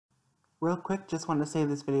Real quick, just want to say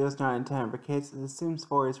this video is not intended for kids. The Sims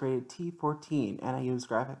 4 is rated T14 and I use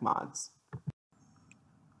graphic mods.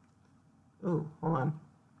 Ooh, hold on.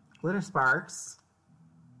 Glitter Sparks.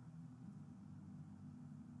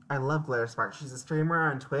 I love Glitter Sparks. She's a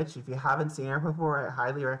streamer on Twitch. If you haven't seen her before, I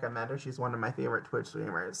highly recommend her. She's one of my favorite Twitch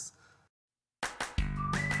streamers.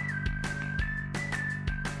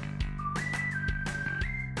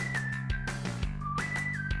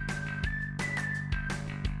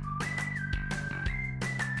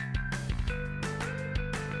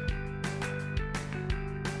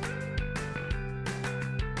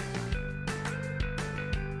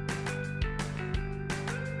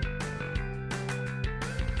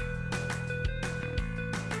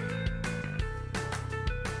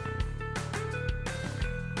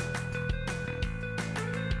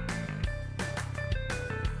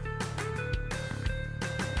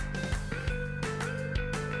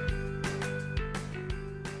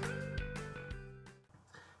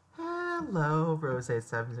 Hello,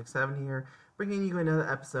 Rose8767 here, bringing you another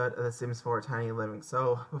episode of The Sims 4 Tiny Living.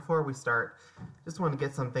 So, before we start, just want to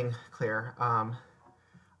get something clear.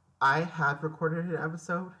 I had recorded an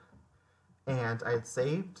episode, and I had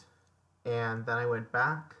saved, and then I went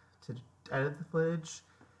back to edit the footage,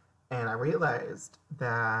 and I realized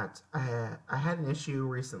that I had an issue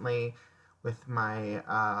recently with my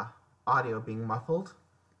audio being muffled.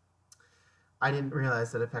 I didn't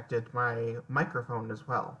realize it affected my microphone as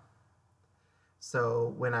well.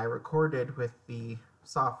 So when I recorded with the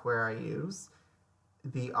software I use,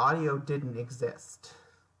 the audio didn't exist.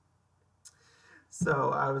 So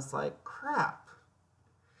I was like, crap.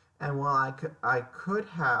 And while I could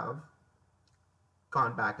have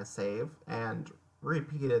gone back a save and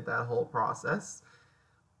repeated that whole process,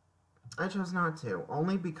 I chose not to.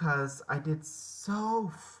 Only because I did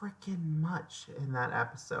so freaking much in that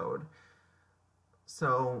episode.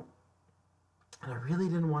 So and I really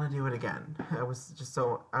didn't want to do it again. I was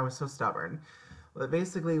so stubborn. But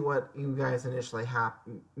basically what you guys initially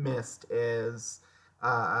missed is,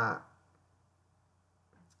 well,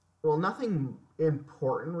 nothing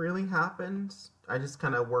important really happened. I just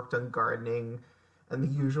kind of worked on gardening and the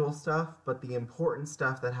usual stuff, but the important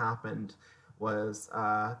stuff that happened was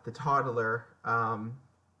the toddler, can't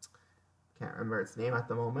remember its name at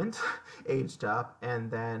the moment, aged up, and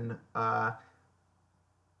then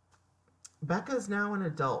Becca's now an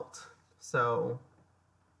adult, so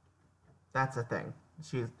that's a thing.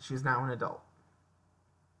 She's now an adult,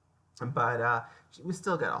 but we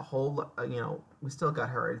still got a whole, we still got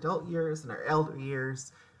her adult years and her elder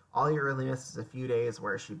years. All you really missed is a few days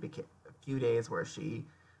where she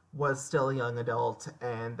was still a young adult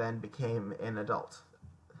and then became an adult.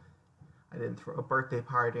 I didn't throw a birthday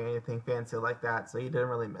party or anything fancy like that, so you didn't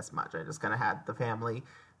really miss much. I just kind of had the family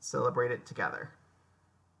celebrate it together.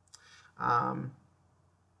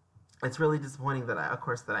 It's really disappointing that I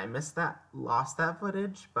lost that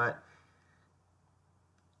footage, but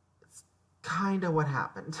it's kind of what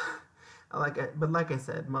happened. But like I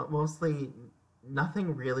said, mostly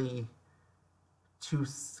nothing really too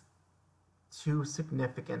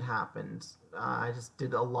significant happened. I just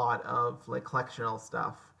did a lot of collectional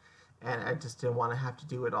stuff, and I just didn't want to have to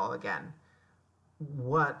do it all again.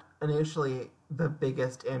 What initially the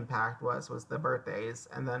biggest impact was the birthdays,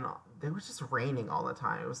 and then it was just raining all the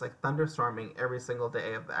time. It was like thunderstorming every single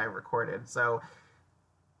day that I recorded, so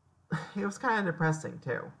it was kind of depressing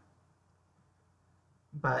too.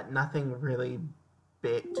 But nothing really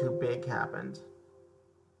too big happened.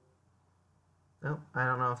 Nope, I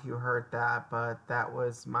don't know if you heard that, but that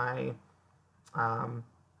was my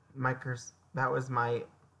that was my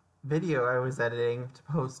video I was editing to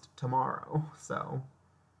post tomorrow, so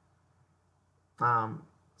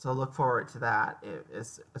look forward to that,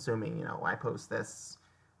 assuming, I post this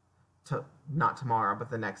not tomorrow, but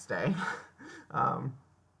the next day.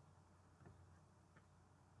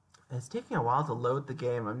 It's taking a while to load the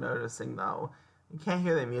game, I'm noticing, though. You can't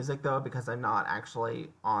hear the music, though, because I'm not actually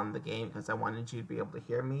on the game, because I wanted you to be able to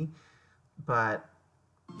hear me, but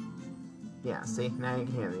yeah, see, now you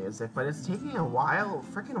can hear the music, but it's taking a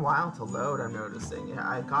freaking while to load, I'm noticing.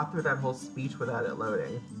 I got through that whole speech without it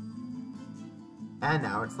loading. And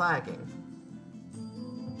now it's lagging.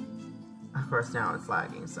 Of course, now it's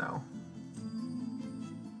lagging, so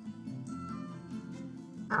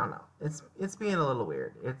I don't know. It's being a little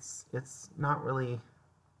weird. It's not really. Of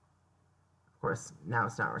course, now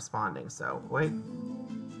it's not responding. So wait.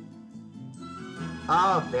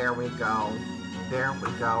 Oh, there we go. There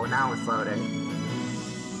we go. Now it's loading.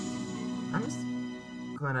 I'm just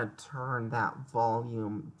gonna turn that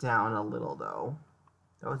volume down a little, though.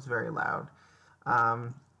 That was very loud.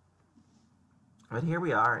 But here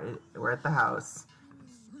we are. We're at the house.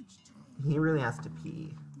 He really has to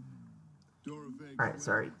pee. Alright,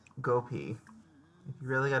 sorry. Go pee. If you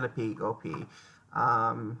really gotta pee, go pee.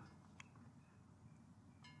 Yeah,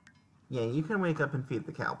 you can wake up and feed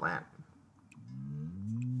the cow plant.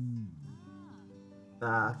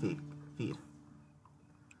 Feed.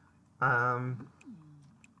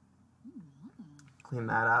 Clean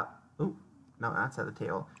that up. Ooh, no, that's at the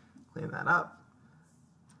table. Clean that up.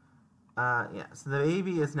 Yeah, so the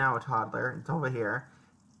baby is now a toddler. It's over here.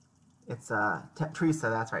 It's, Teresa,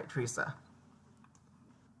 that's right, Teresa.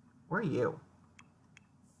 Where are you?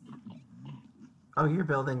 Oh, you're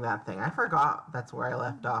building that thing. I forgot that's where I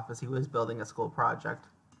left off, as he was building a school project.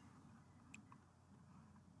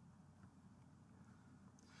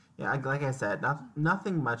 Yeah, like I said,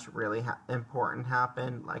 nothing much really important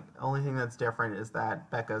happened. Like, the only thing that's different is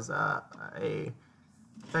that Becca's an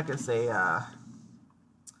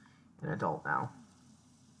adult now.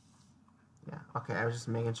 Yeah, okay, I was just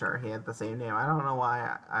making sure he had the same name. I don't know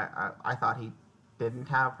why I thought he didn't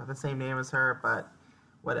have the same name as her, but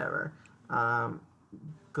whatever.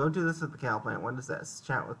 Go do this at the cow plant. What is this?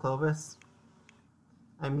 Chat with Clovis?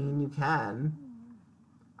 I mean, you can.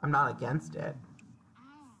 I'm not against it.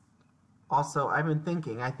 Also, I've been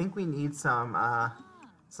thinking, I think we need some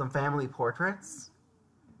family portraits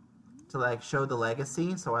to, like, show the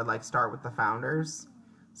legacy. So I'd, like, start with the founders.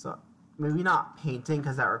 So maybe not painting,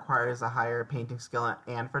 because that requires a higher painting skill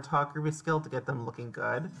and photography skill to get them looking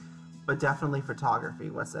good. But definitely photography.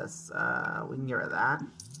 What's this? We can get rid of that.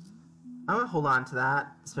 I'm going to hold on to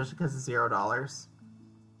that, especially because it's $0.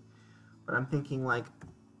 But I'm thinking, like,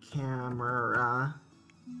 camera.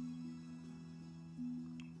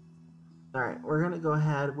 Alright, we're going to go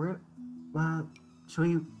ahead. We're going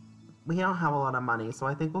to... we don't have a lot of money, so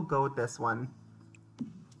I think we'll go with this one.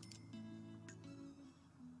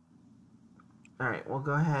 Alright, we'll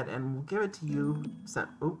go ahead and we'll give it to you...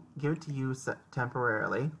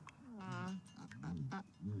 temporarily.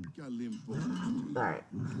 Alright.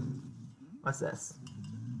 What's this?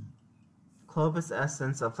 Clovis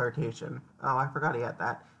Essence of Flirtation. Oh, I forgot he had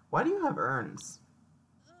that. Why do you have urns?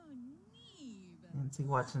 Nancy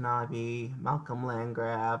Watanabe, Malcolm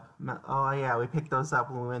Landgrab. Oh, yeah, we picked those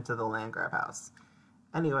up when we went to the Landgrab house.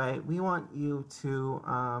 Anyway, we want you to,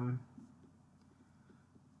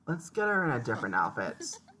 let's get her in a different outfit.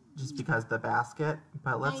 Just because the basket.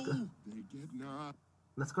 But let's go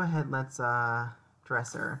ahead and let's,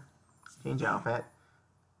 dress her. Change outfit.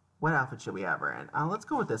 What outfit should we have her in? Let's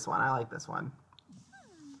go with this one. I like this one.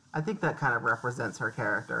 I think that kind of represents her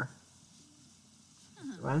character.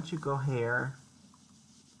 Why don't you go here?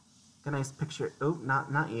 Get a nice picture. Oh,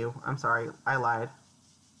 not you. I'm sorry. I lied.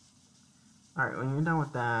 Alright, when you're done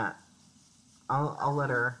with that, I'll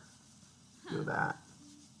let her do that.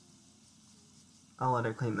 I'll let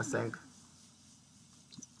her clean the sink.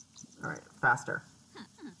 Alright, faster.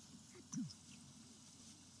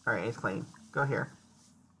 Alright, it's clean. Go here.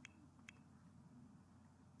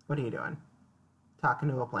 What are you doing? Talking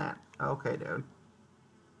to a plant. Okay, dude.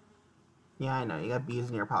 Yeah, I know. You got bees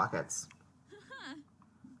in your pockets.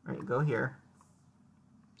 Alright, go here.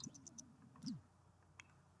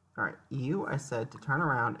 Alright, you, I said to turn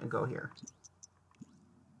around and go here.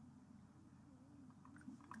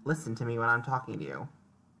 Listen to me when I'm talking to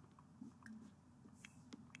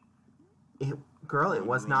you. Girl, it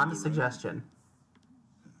was not a suggestion.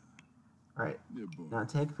 Alright, now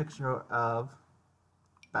take a picture of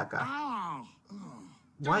Becca.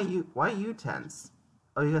 Why you tense?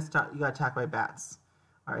 Oh, you got attacked by bats.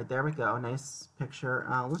 Alright, there we go. Nice picture.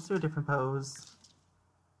 Let's do a different pose.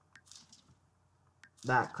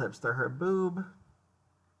 That clips through her boob.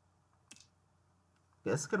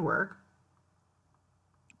 This could work.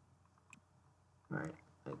 Alright,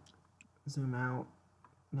 like, zoom out.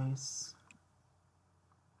 Nice.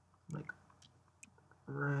 Like,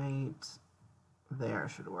 right there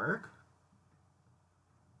should work.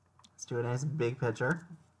 Let's do a nice big picture.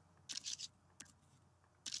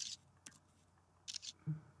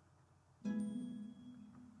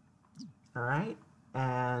 Alright,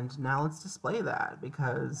 and now let's display that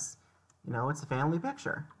because, you know, it's a family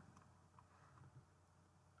picture.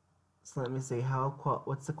 So let me see,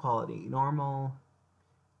 what's the quality? Normal,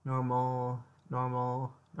 normal,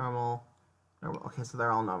 normal, normal, normal. Okay, so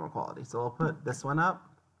they're all normal quality. So we'll put this one up.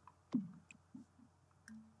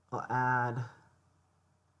 We'll add,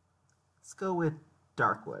 let's go with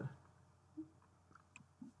dark wood.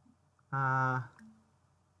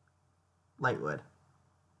 Light wood.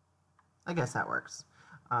 I guess that works.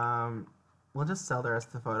 We'll just sell the rest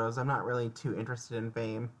of the photos. I'm not really too interested in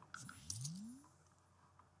fame.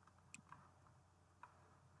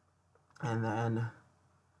 And then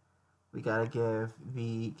we gotta give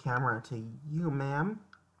the camera to you, ma'am,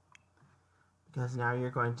 because now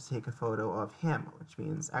you're going to take a photo of him, which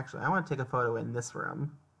means, actually, I want to take a photo in this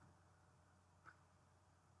room.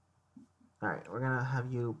 Alright, we're gonna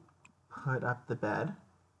have you put up the bed.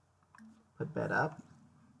 Put bed up.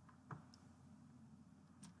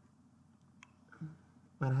 I'm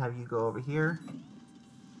gonna have you go over here.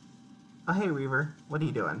 Oh, hey, Reaver. What are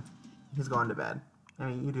you doing? He's going to bed. I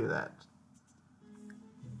mean, you do that.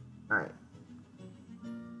 Alright.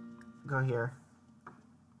 Go here.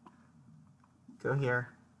 Go here.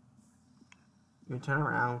 You turn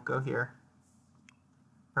around. Go here.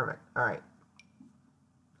 Perfect. Alright.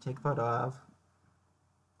 Take a photo of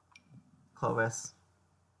Clovis.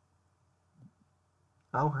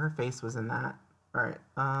 Oh, her face was in that. Alright.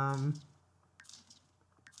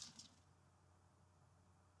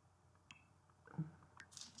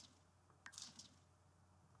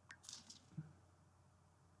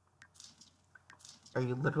 Are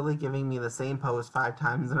you literally giving me the same pose 5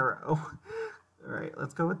 times in a row? Alright,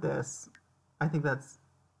 let's go with this. I think that's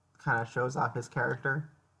kind of shows off his character.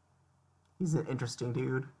 He's an interesting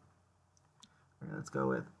dude. Alright, let's go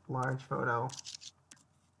with large photo.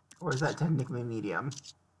 Or is that technically medium?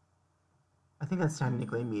 I think that's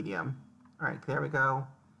technically medium. Alright, there we go.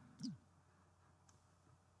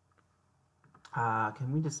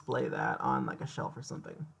 Can we display that on like a shelf or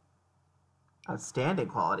something? Outstanding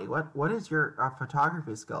quality. What is your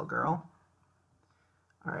photography skill, girl?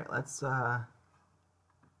 Alright, let's put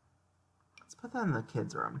that in the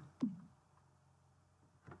kids' room.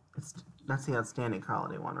 That's the outstanding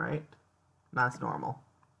quality one, right? That's normal.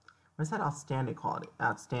 Where's that outstanding quality?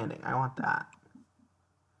 Outstanding. I want that.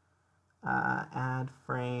 Add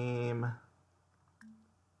frame.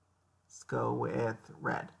 Let's go with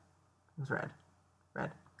red. Who's red?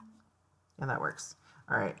 Red. Yeah, that works.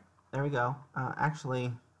 Alright, there we go.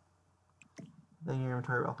 Actually, in your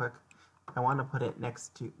inventory real quick. I want to put it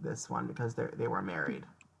next to this one because they were married.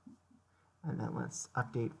 And then let's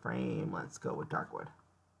update frame. Let's go with Darkwood.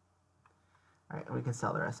 Alright, and we can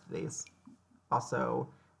sell the rest of these. Also,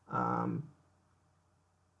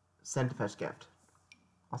 send to fetch gift.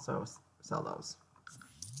 Also, sell those.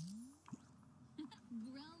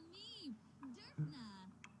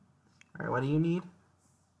 Alright, what do you need?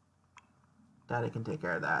 Daddy can take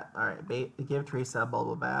care of that. Alright, give Teresa a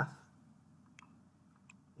bubble bath.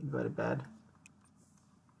 You can go to bed.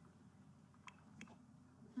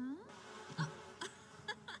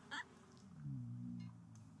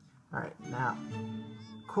 Alright, now.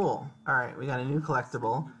 Cool. Alright, we got a new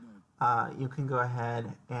collectible. You can go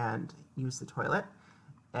ahead and use the toilet.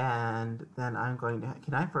 And then I'm going to...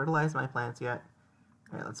 Can I fertilize my plants yet?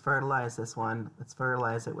 Alright, let's fertilize this one. Let's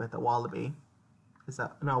fertilize it with a wallaby. Is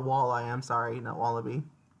that... No, walleye, I'm sorry. No, wallaby.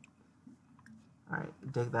 Alright,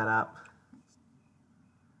 dig that up.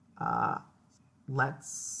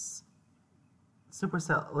 Let's...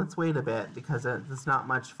 Supercell... Let's wait a bit because there's not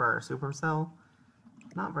much for Supercell.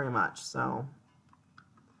 Not very much, so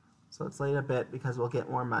let's wait a bit because we'll get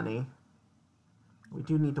more money. We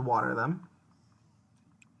do need to water them.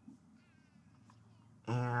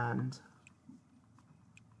 And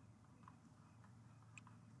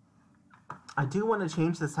I do want to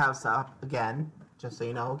change this house up again, just so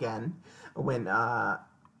you know, again, when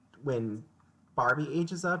Barbie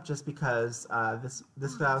ages up, just because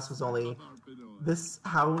this house was only... This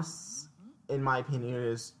house, in my opinion,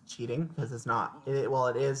 is cheating, because it's not... Well,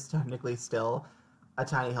 it is technically still a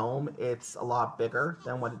tiny home. It's a lot bigger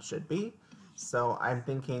than what it should be. So I'm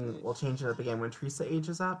thinking we'll change it up again when Teresa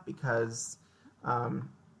ages up, because I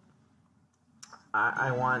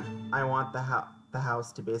want the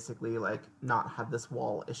house to basically like not have this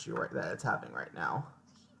wall issue that it's having right now.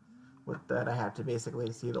 With that, I have to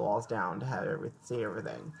basically see the walls down to have see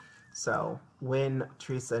everything. So when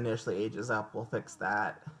Teresa initially ages up, we'll fix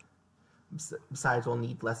that. Besides, we'll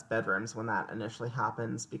need less bedrooms when that initially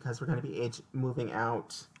happens because we're going to be moving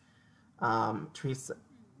out. Teresa,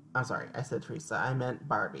 I'm sorry, I said Teresa. I meant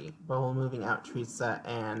Barbie, but we're moving out Teresa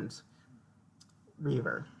and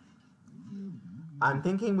Reaver. I'm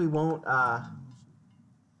thinking we won't. I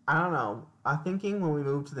don't know. I'm thinking when we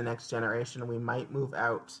move to the next generation, we might move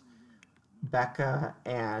out Becca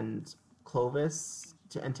and Clovis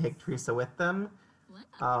and take Teresa with them.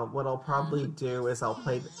 What I'll probably do is I'll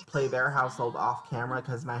play their household off camera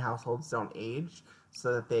because my households don't age,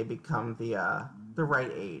 so that they become the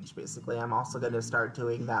right age. Basically, I'm also going to start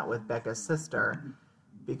doing that with Becca's sister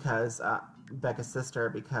because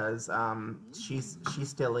she's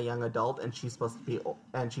still a young adult and she's supposed to be,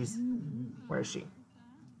 and she's, where is she?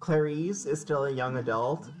 Clarice is still a young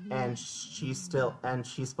adult, and she's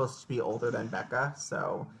supposed to be older than Becca,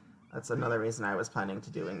 so that's another reason I was planning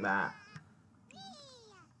to doing that.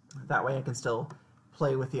 That way I can still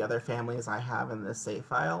play with the other families I have in this save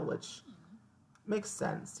file, which makes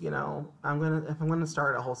sense, you know. If I'm gonna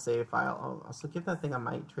start a whole save file, I'll also give that thing a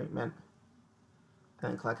mite treatment,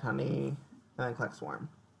 and then collect honey, and then collect swarm.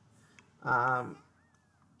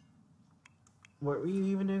 What were you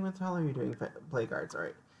even doing with how are you doing play guards? All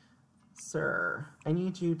right, sir, I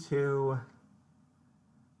need you to.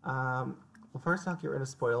 Well, first I'll get rid of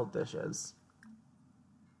spoiled dishes.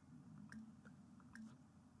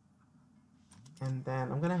 And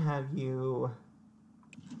then I'm gonna have you.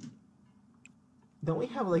 Don't we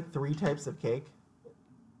have like 3 types of cake?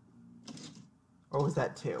 Or was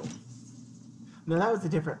that 2? No, that was a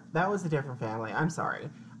different family. I'm sorry.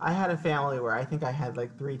 I had a family where I think I had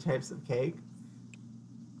like 3 types of cake.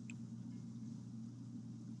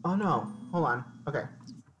 Oh no, hold on. Okay.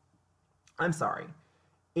 I'm sorry.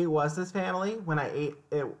 It was this family when I ate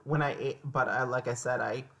it, but like I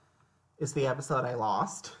said, it's the episode I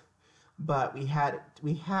lost. But we had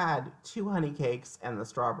 2 honey cakes and the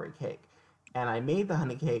strawberry cake, and I made the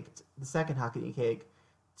honey cake, the second honey cake,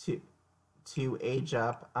 to age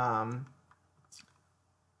up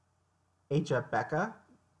Becca,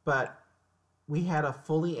 but we had a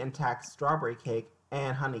fully intact strawberry cake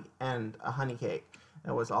and a honey cake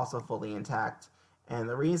that was also fully intact, and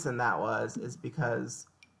the reason that is because,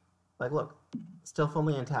 like, look, still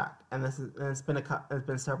fully intact, and it's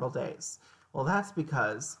been several days. Well, that's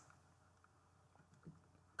because,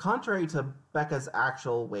 contrary to Becca's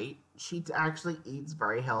actual weight, she actually eats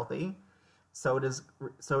very healthy. So does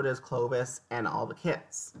Clovis and all the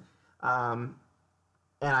kids. And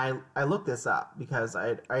I looked this up because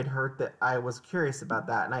I'd heard that, I was curious about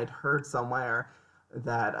that, and I'd heard somewhere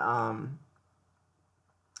that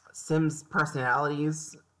Sims'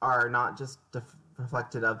 personalities are not just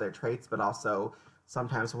reflected of their traits, but also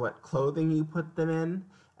sometimes what clothing you put them in.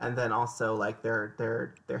 And then also like their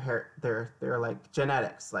like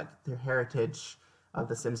genetics, like their heritage of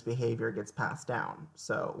the Sim's behavior gets passed down.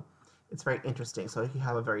 So it's very interesting. So if you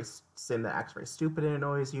have a very Sim that acts very stupid and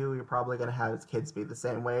annoys you, you're probably going to have his kids be the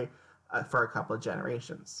same way for a couple of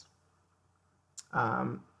generations.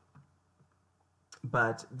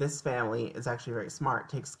 But this family is actually very smart,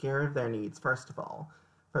 takes care of their needs first of all,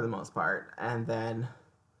 for the most part, and then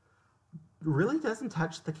really doesn't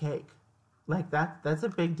touch the cake. Like, that's a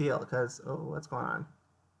big deal, because, oh, what's going on?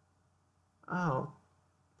 Oh,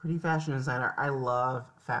 pretty fashion designer. I love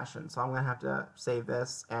fashion, so I'm going to have to save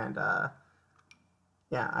this, and,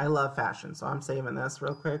 yeah, I love fashion, so I'm saving this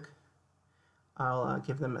real quick. I'll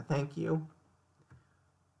give them a thank you.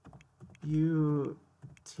 Beautiful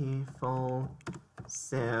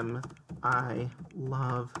Sim, I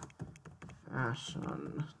love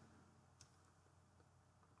fashion.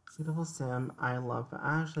 Beautiful Sim, I love.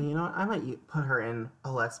 Actually, you know what? I might put her in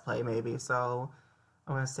a Let's Play maybe, so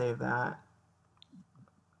I'm gonna save that.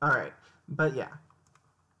 All right, but yeah,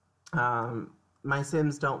 my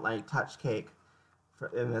Sims don't like touch cake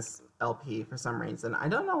in this LP for some reason. I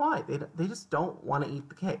don't know why. They just don't want to eat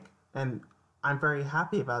the cake, and I'm very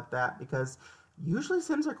happy about that because usually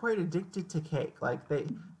Sims are quite addicted to cake. Like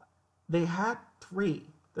they had 3.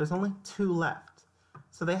 There's only 2 left.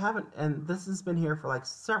 So they haven't, and this has been here for like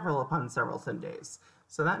several upon several Sim days.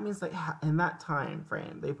 So that means that in that time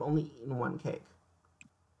frame, they've only eaten 1 cake.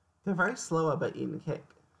 They're very slow about eating cake.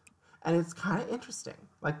 And it's kind of interesting.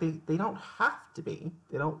 Like, they don't have to be.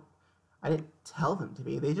 I didn't tell them to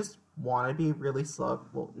be. They just want to be really slow.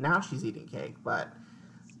 Well, now she's eating cake, but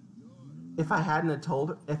if I hadn't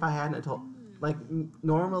told, like,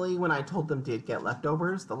 normally when I told them to get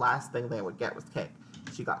leftovers, the last thing they would get was cake.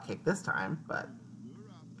 She got cake this time, but,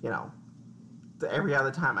 you know, every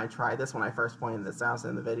other time I tried this, when I first pointed this out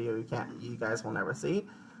in the video, you guys will never see.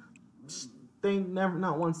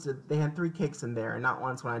 Not once they had 3 cakes in there, and not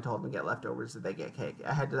once when I told them to get leftovers did they get cake.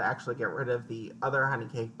 I had to actually get rid of the other honey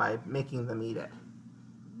cake by making them eat it.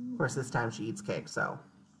 Of course, this time she eats cake, so.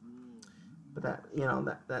 But that, you know,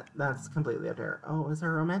 that's completely up to her. Oh, is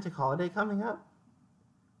there a romantic holiday coming up?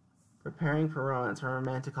 Preparing for romance for a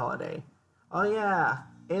romantic holiday. Oh yeah,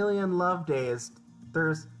 Alien Love Day is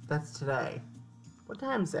that's today. What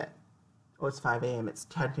time is it? Oh, it's 5 a.m. It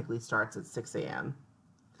technically starts at 6 a.m.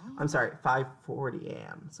 I'm sorry, 5:40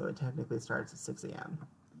 a.m. So it technically starts at 6 a.m.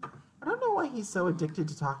 I don't know why he's so addicted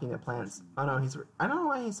to talking to plants. Oh no, I don't know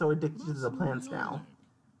why he's so addicted to the plants now.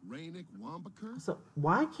 So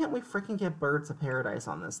why can't we freaking get Birds of Paradise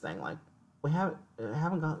on this thing? Like, we haven't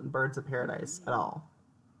gotten Birds of Paradise at all.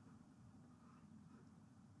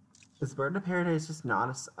 Is Bird of Paradise just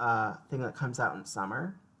not a thing that comes out in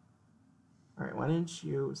summer? Alright, why didn't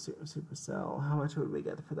you Supercell? How much would we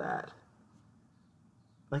get for that?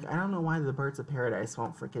 Like, I don't know why the Birds of Paradise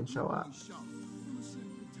won't freaking show up.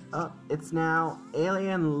 Oh, it's now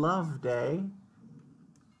Alien Love Day.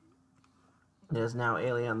 It is now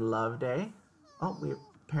Alien Love Day. Oh, we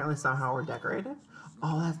apparently somehow were decorated.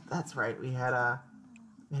 Oh, that's right. We had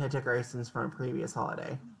decorations from a previous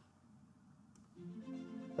holiday.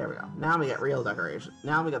 There we go. Now we get real decorations.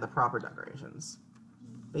 Now we get the proper decorations.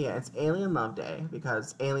 But yeah, it's Alien Love Day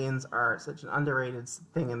because aliens are such an underrated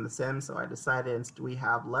thing in The Sims. So I decided we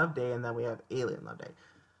have Love Day and then we have Alien Love Day.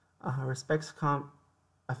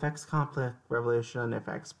 Affects conflict, revolution,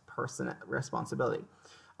 affects person responsibility.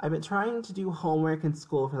 I've been trying to do homework in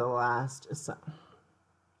school for the last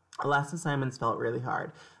assignments felt really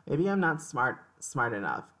hard. Maybe I'm not smart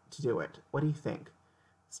enough to do it. What do you think?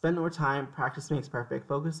 Spend more time, practice makes perfect,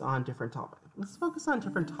 focus on different topics. Let's focus on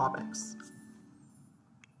different topics.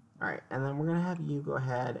 Alright, and then we're going to have you go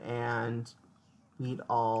ahead and feed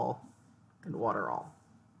all and water all.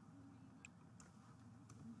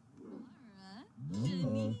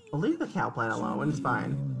 I'll leave the cow plant alone, it's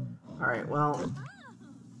fine. Alright, well,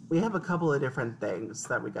 we have a couple of different things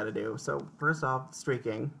that we gotta do. So, first off,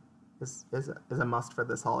 streaking is a must for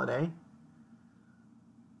this holiday.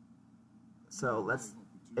 So,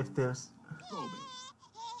 if there's...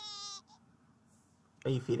 Are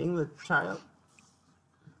you feeding the child?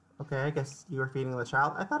 Okay, I guess you were feeding the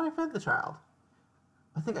child. I thought I fed the child.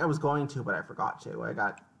 I think I was going to, but I forgot to. I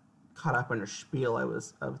got caught up in a spiel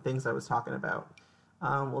of things I was talking about.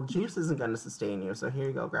 Well, juice isn't going to sustain you, so here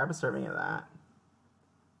you go. Grab a serving of that.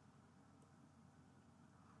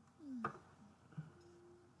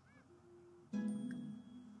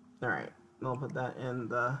 Alright, I'll put that in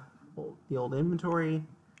the old inventory.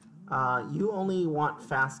 You only want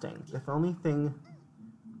fasting. If the only thing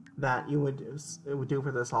that you would do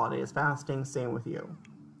for this holiday is fasting, same with you.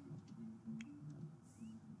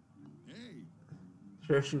 Hey.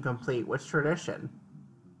 Tradition complete. Which tradition?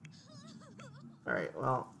 Alright,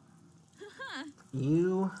 well,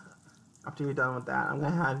 after you're done with that, I'm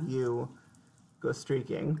going to have you go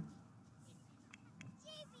streaking.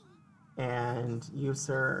 And you,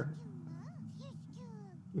 sir,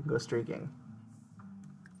 you can go streaking.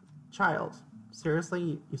 Child,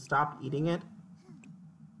 seriously, you stopped eating it?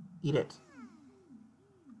 Eat it.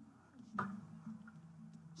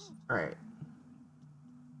 Alright.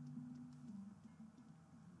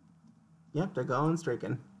 Yep, they're going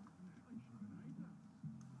streaking.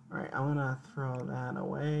 Alright, I'm gonna throw that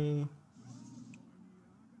away.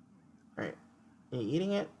 Alright. Are you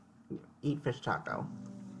eating it? Eat fish taco.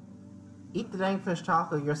 Eat the dang fish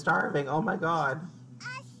taco, you're starving, oh my god.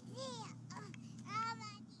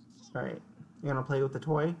 Alright, you're gonna play with the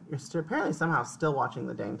toy? You're apparently somehow still watching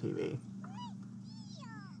the dang TV.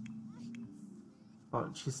 Oh,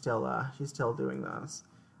 she's still doing those.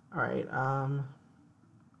 Alright, I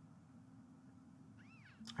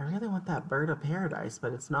really want that bird of paradise,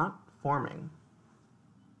 but it's not forming.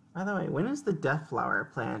 By the way, when is the death flower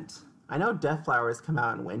plant? I know death flowers come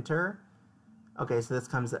out in winter. Okay, so this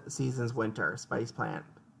comes at season's winter, spice plant.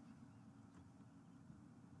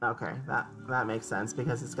 Okay, that makes sense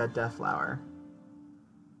because it's got death flower.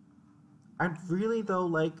 I'd really though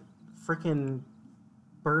like frickin'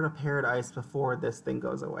 bird of paradise before this thing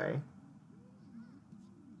goes away.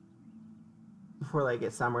 Before like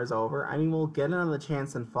summer's over. I mean, we'll get another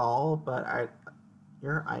chance in fall, but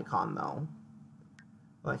your icon though.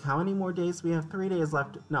 Like, how many more days? We have 3 days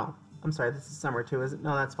left. No, I'm sorry, this is summer too, is it?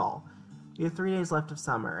 No, that's fall. We have 3 days left of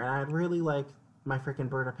summer, and I'd really like my freaking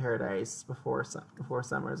bird of paradise before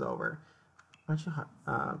summer's over. Why don't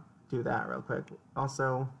you do that real quick?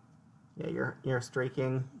 Also, yeah, you're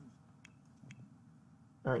streaking.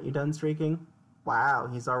 All right, you done streaking? Wow,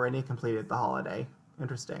 he's already completed the holiday.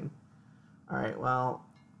 Interesting. All right, well,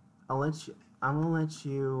 I'm gonna let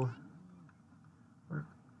you.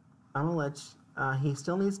 He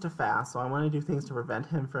still needs to fast, so I want to do things to prevent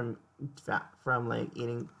him from like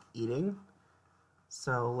eating.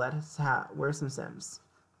 So let's where's some Sims?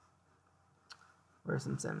 Where's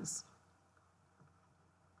some Sims?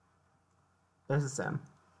 There's a Sim.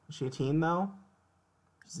 Is she a teen though?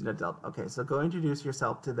 She's an adult. Okay, so go introduce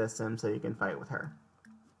yourself to this Sim so you can fight with her.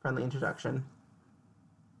 Friendly introduction.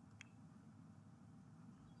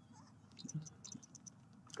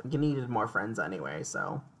 You needed more friends anyway,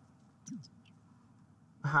 so.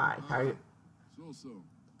 Hi, how are you?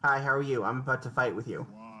 Hi, how are you? I'm about to fight with you.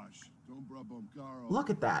 Look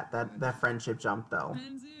at that friendship jump though.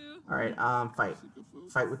 Alright,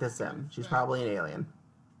 fight with this Sim. She's probably an alien.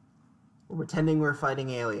 We're pretending we're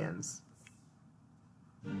fighting aliens.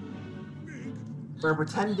 We're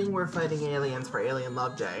pretending we're fighting aliens for Alien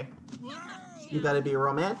Love Day. You gotta be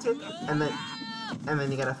romantic, and then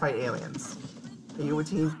you gotta fight aliens. Are you a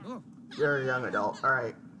teen? You're a young adult.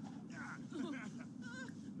 Alright.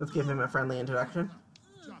 Let's give him a friendly introduction.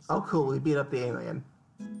 Oh cool, we beat up the alien.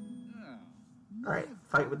 Alright,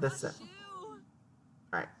 fight with this sim.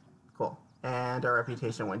 Alright, cool. And our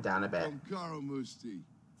reputation went down a bit.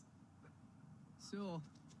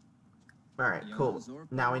 Alright, cool.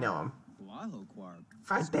 Now we know him.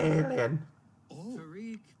 Fight the alien!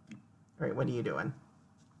 Alright, what are you doing?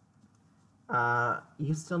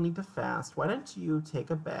 You still need to fast. Why don't you take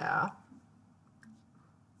a bath?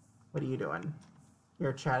 What are you doing?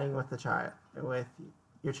 You're chatting with the child.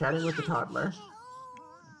 You're chatting with the toddler.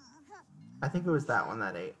 I think it was that one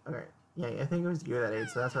that ate. Okay. Yeah, I think it was you that ate,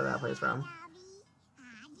 so that's where that plays from.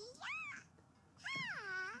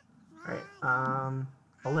 Alright,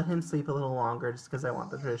 I'll let him sleep a little longer just because I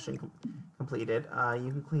want the tradition completed.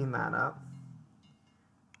 You can clean that up.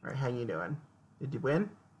 Alright, how you doing? Did you win?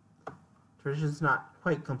 Tradition's not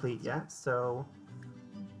quite complete yet, so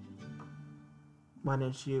why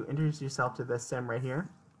don't you introduce yourself to this sim right here?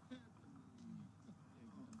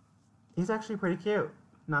 He's actually pretty cute,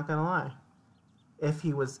 not gonna lie. If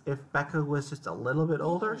Becca was just a little bit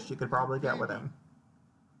older, she could probably get with him.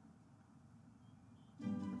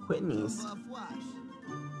 Quentin East.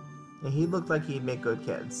 Yeah, he looked like he'd make good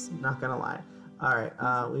kids, not gonna lie. Alright,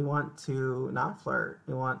 we want to not flirt.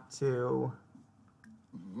 We want to...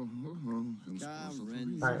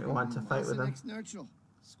 Alright, we want to fight with him.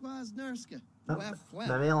 Oh,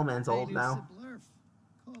 the mailman's old now.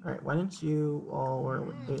 Alright, why don't you... Oh, we're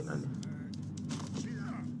waiting on you.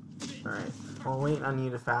 Alright, we're waiting on you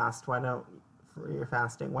to fast. For your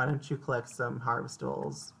fasting, why don't you collect some harvest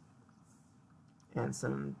tools and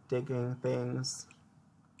some digging things.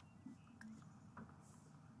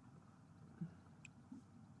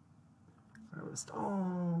 Harvest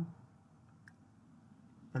all.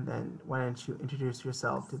 And then why don't you introduce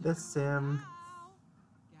yourself to this sim?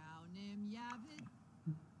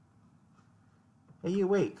 Hey, you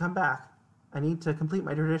wait, come back. I need to complete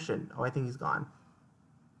my tradition. Oh, I think he's gone.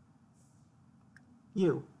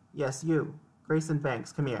 You. Yes, you. Grayson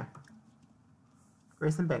Banks, come here.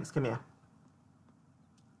 Grayson Banks, come here.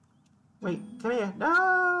 Wait, come here.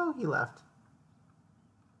 No! He left.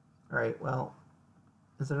 Alright, well.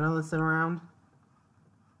 Is there another sim around?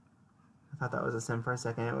 I thought that was a sim for a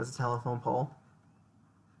second. It was a telephone pole.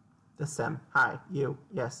 This sim. Hi, you.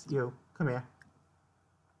 Yes, you. Come here.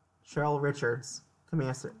 Cheryl Richards. Come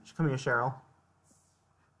here, Cheryl.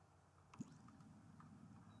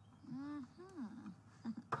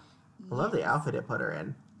 I love the outfit it put her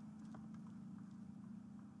in.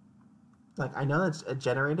 Like, I know that's a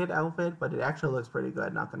generated outfit, but it actually looks pretty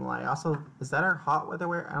good, not gonna lie. Also, is that our hot weather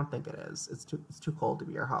wear? I don't think it is. It's too cold to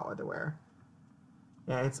be our hot weather wear.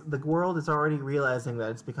 Yeah, the world is already realizing that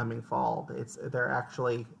it's becoming fall. It's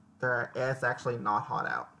actually not hot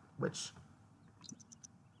out, which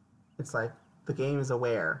it's like the game is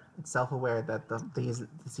aware. It's self-aware that the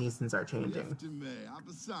seasons are changing.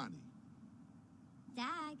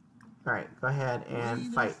 All right, go ahead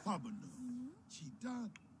and fight.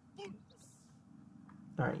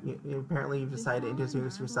 All right, apparently you've decided to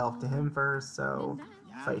introduce yourself to him first, so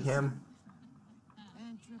fight him.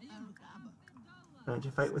 Why don't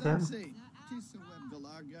you fight with him?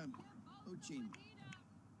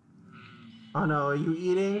 Oh no, are you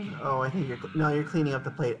eating? Oh, I think you're cleaning up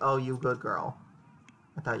the plate. Oh, you good girl.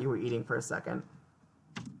 I thought you were eating for a second.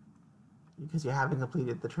 Because you haven't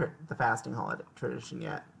completed the fasting holiday tradition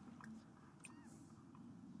yet.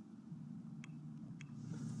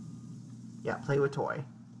 Yeah, play with toy.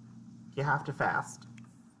 You have to fast.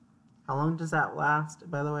 How long does that last,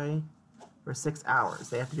 by the way? For 6 hours.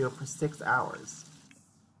 They have to do it for 6 hours.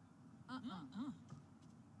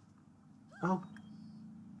 Oh.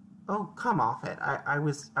 Oh, come off it. I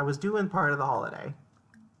was doing part of the holiday.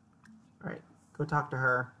 Alright, go talk to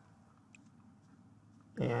her.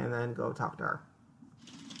 And then go talk to her.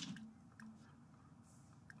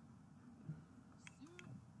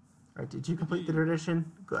 Alright, did you complete the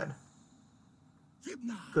tradition? Good.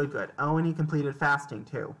 Good, good. Oh, and he completed fasting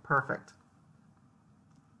too. Perfect.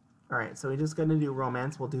 Alright, so we're just going to do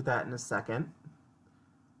romance. We'll do that in a second.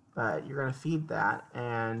 But you're going to feed that,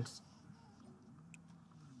 and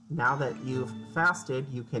now that you've fasted,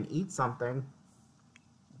 you can eat something.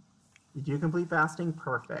 Did you complete fasting?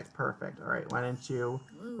 Perfect, perfect. Alright, why don't you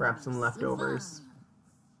grab some leftovers?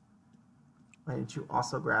 Why don't you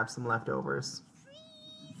also grab some leftovers?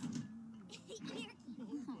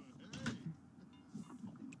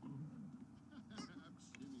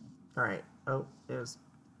 Alright. Oh, he has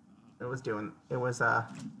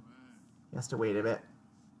to wait a bit.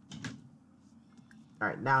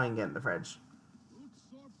 Alright, now he can get in the fridge.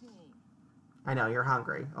 I know, you're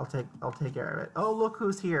hungry. I'll take care of it. Oh, look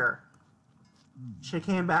who's here. She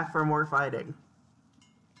came back for more fighting.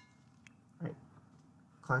 Alright.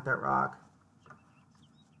 Collect that rock.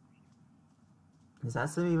 Is that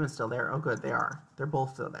sim even still there? Oh good, they are. They're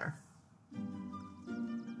both still there.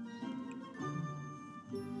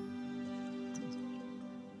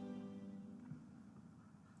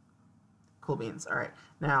 Cool beans. Alright.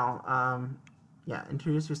 Now, yeah,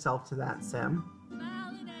 introduce yourself to that sim.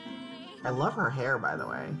 I love her hair, by the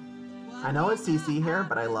way. I know it's CC hair,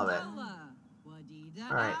 but I love it.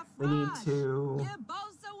 Alright, we need to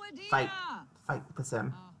fight the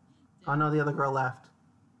sim. Oh no, the other girl left.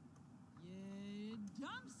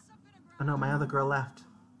 Oh no, my other girl left.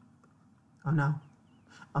 Oh no.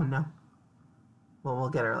 Oh no. Well, we'll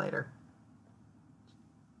get her later.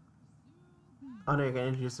 Oh no, you're gonna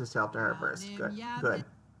introduce yourself to her first. Good, good.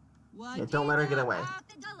 Yeah, don't let her get away.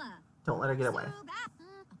 Don't let her get away.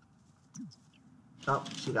 Oh,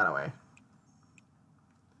 she got away.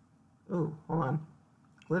 Ooh, hold on.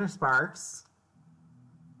 Glitter Sparks.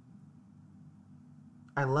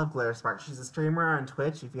 I love Glitter Sparks. She's a streamer on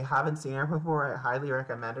Twitch. If you haven't seen her before, I highly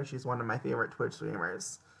recommend her. She's one of my favorite Twitch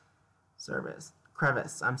streamers.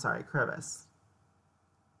 Crevice. I'm sorry, Crevice.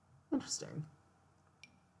 Interesting.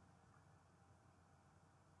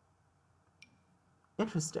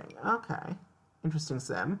 Interesting. Okay. Interesting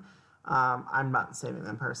sim. I'm not saving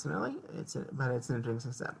them personally. But it's an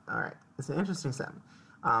interesting sim. All right, it's an interesting sim.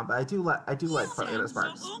 But I do like Glitter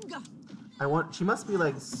Sparks. She must be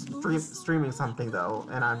like streaming something though,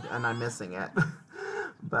 and I'm missing it.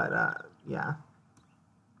 But yeah.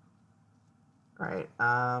 All right.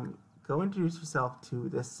 Go introduce yourself to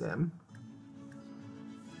this sim.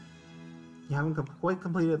 You haven't quite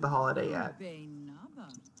completed the holiday yet.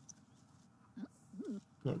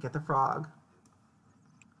 Yeah, get the frog.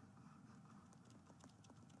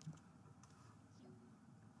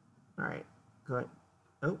 Alright, good.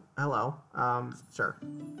 Oh, hello. Sure.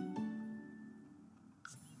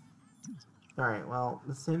 Alright, well,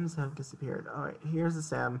 the Sims have disappeared. Alright, here's the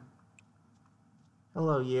Sim.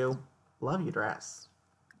 Hello, you. Love your dress.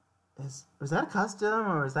 Was that a custom,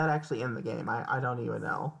 or is that actually in the game? I don't even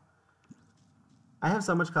know. I have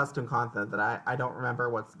so much custom content that I don't remember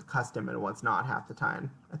what's custom and what's not half the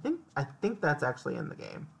time. I think that's actually in the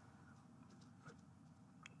game.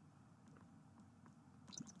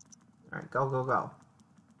 Alright, go, go, go.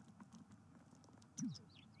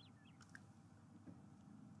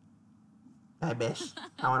 Hey, bish.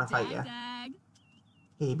 I want to fight you.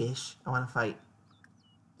 Hey, bish. I want to fight.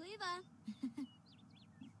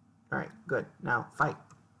 Alright, good. Now, fight.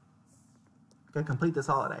 Gotta complete this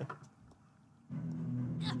holiday.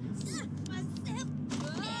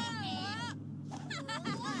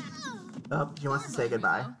 Oh, she wants to say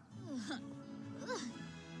goodbye.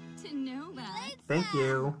 Thank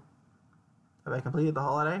you. Have I completed the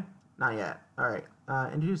holiday? Not yet. Alright,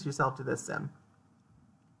 introduce yourself to this sim.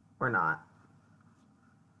 Or not.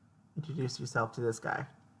 Introduce yourself to this guy.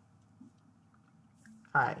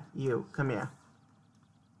 Hi, you, come here.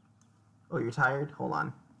 Oh, you're tired? Hold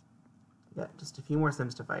on. Yeah, just a few more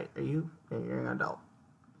Sims to fight. You're an adult.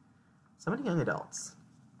 So many young adults.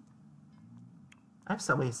 I have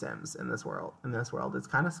so many Sims in this world. It's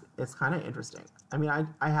kind of interesting. I mean,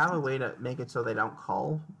 I have a way to make it so they don't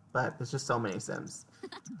call, but there's just so many Sims.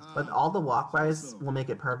 But all the walkbys will make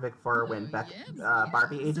it perfect for when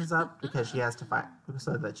Barbie ages up, because she has to find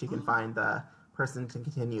so that she can find the person to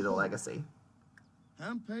continue the legacy.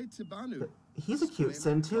 He's a cute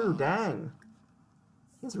Sim too. Dang.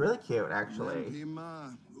 He's really cute, actually.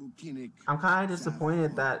 I'm kind of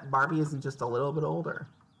disappointed that Barbie isn't just a little bit older.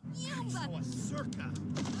 You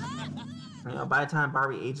know, by the time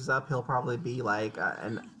Barbie ages up, he'll probably be like,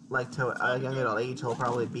 to a young adult age, he'll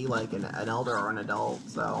probably be like an elder or an adult.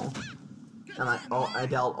 So, and like,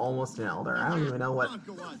 adult, almost an elder. I don't even know what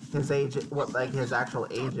his age, his actual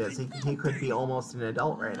age is. He could be almost an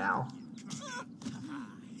adult right now.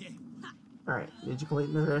 All right, did you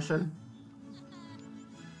complete the tradition?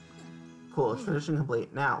 Cool, tradition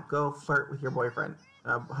complete. Now, go flirt with your boyfriend,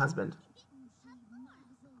 husband.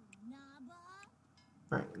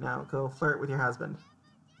 Right, now go flirt with your husband.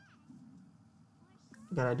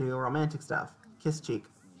 You gotta do romantic stuff. Kiss cheek.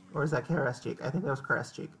 Or is that caress cheek? I think that was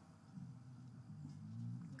caress cheek.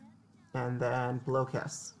 And then blow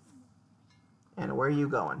kiss. And where are you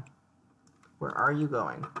going? Where are you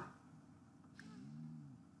going?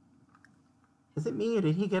 Is it me or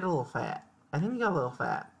did he get a little fat? I think he got a little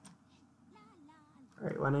fat.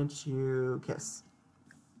 Alright, why don't you kiss?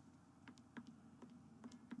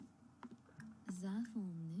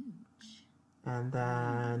 And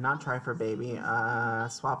then, not try for baby,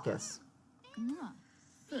 swap kiss.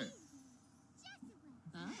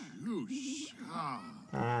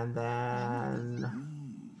 And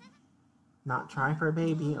then, not try for a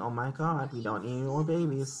baby. Oh my god, we don't need any more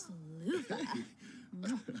babies.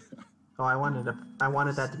 Oh, I wanted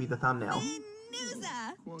that to be the thumbnail.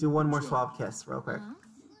 Do one more swap kiss real quick.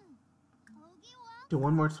 Do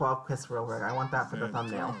one more swap kiss real quick. I want that for the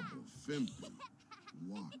thumbnail.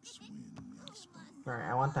 Alright,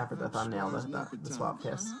 I want that for the thumbnail, the swap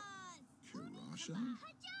kiss.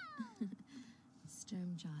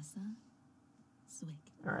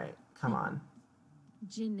 Alright, come on.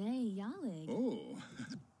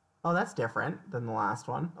 Oh, that's different than the last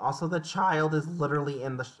one. Also, the child is literally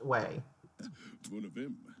in the way.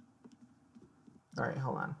 Alright,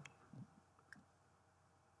 hold on.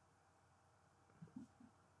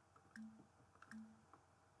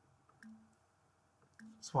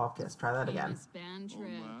 Swap kiss. Try that again.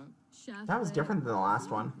 That was different than the last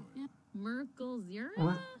one.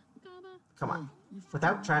 Come on.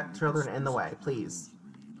 Without children in the way, please.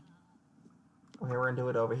 Okay, we're gonna do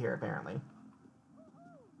it over here, apparently.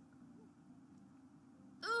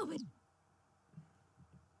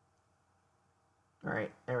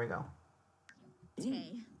 Alright, there we go.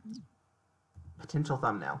 Potential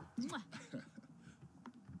thumbnail.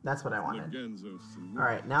 That's what I wanted.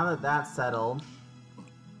 Alright, now that that's settled...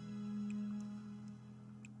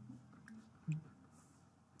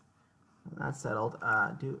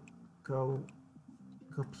 go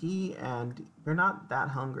pee, and you're not that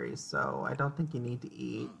hungry, so I don't think you need to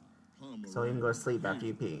eat. So you can go to sleep after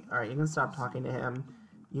you pee. Alright, you can stop talking to him.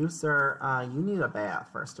 You, sir, you need a bath,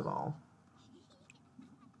 first of all.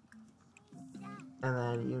 And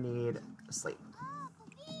then you need sleep.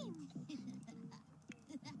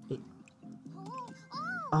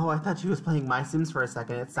 Oh, I thought she was playing My Sims for a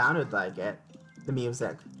second. It sounded like it. The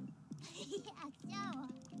music.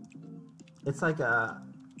 It's like a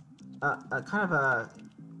kind of a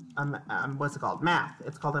what's it called? Math.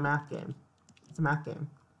 It's called a math game. It's a math game.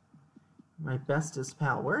 My bestest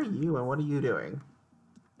pal. Where are you and what are you doing?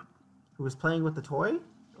 Who was playing with the toy?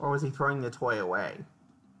 Or was he throwing the toy away?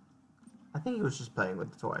 I think he was just playing with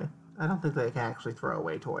the toy. I don't think they can actually throw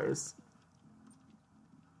away toys.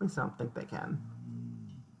 At least I don't think they can.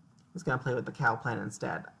 He's gonna play with the cow plant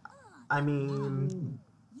instead. I mean...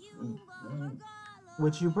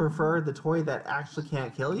 Would you prefer the toy that actually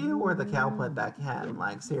can't kill you, or the cow plant that can?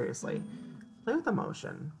 Like, seriously. Play with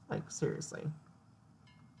emotion. Like, seriously.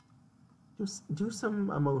 Do some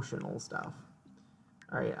emotional stuff.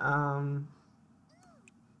 Alright,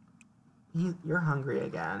 you're hungry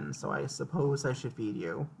again, so I suppose I should feed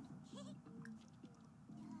you.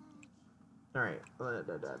 Alright,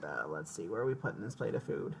 let's see, where are we putting this plate of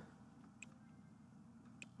food?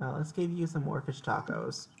 Let's give you some more fish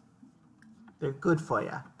tacos. They're good for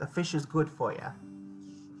you. The fish is good for you.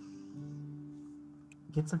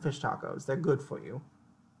 Get some fish tacos. They're good for you.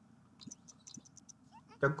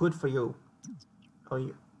 They're good for you.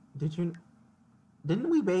 Oh, didn't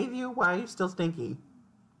we bathe you? Why are you still stinky?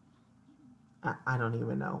 I don't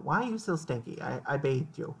even know. Why are you still stinky? I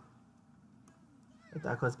bathed you.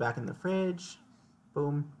 That goes back in the fridge.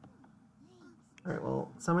 Boom. Alright,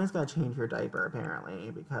 well, somebody's got to change your diaper,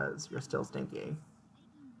 apparently, because you're still stinky.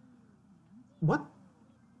 What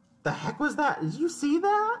the heck was that? Did you see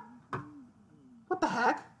that? What the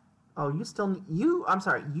heck? Oh, I'm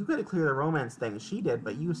sorry, you gotta clear the romance thing. She did,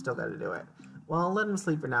 but you still gotta do it. Well, let them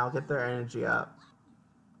sleep for now, get their energy up.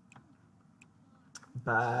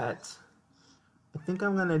 But I think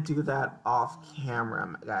I'm gonna do that off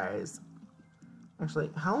camera, guys.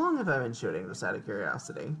 Actually, how long have I been shooting, just out of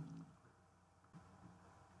curiosity?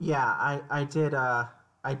 Yeah,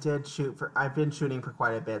 I've been shooting for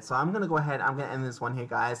quite a bit, so I'm gonna go ahead, I'm gonna end this one here,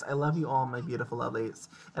 guys. I love you all, my beautiful lovelies,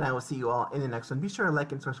 and I will see you all in the next one. Be sure to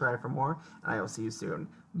like and subscribe for more, and I will see you soon.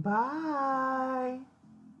 Bye!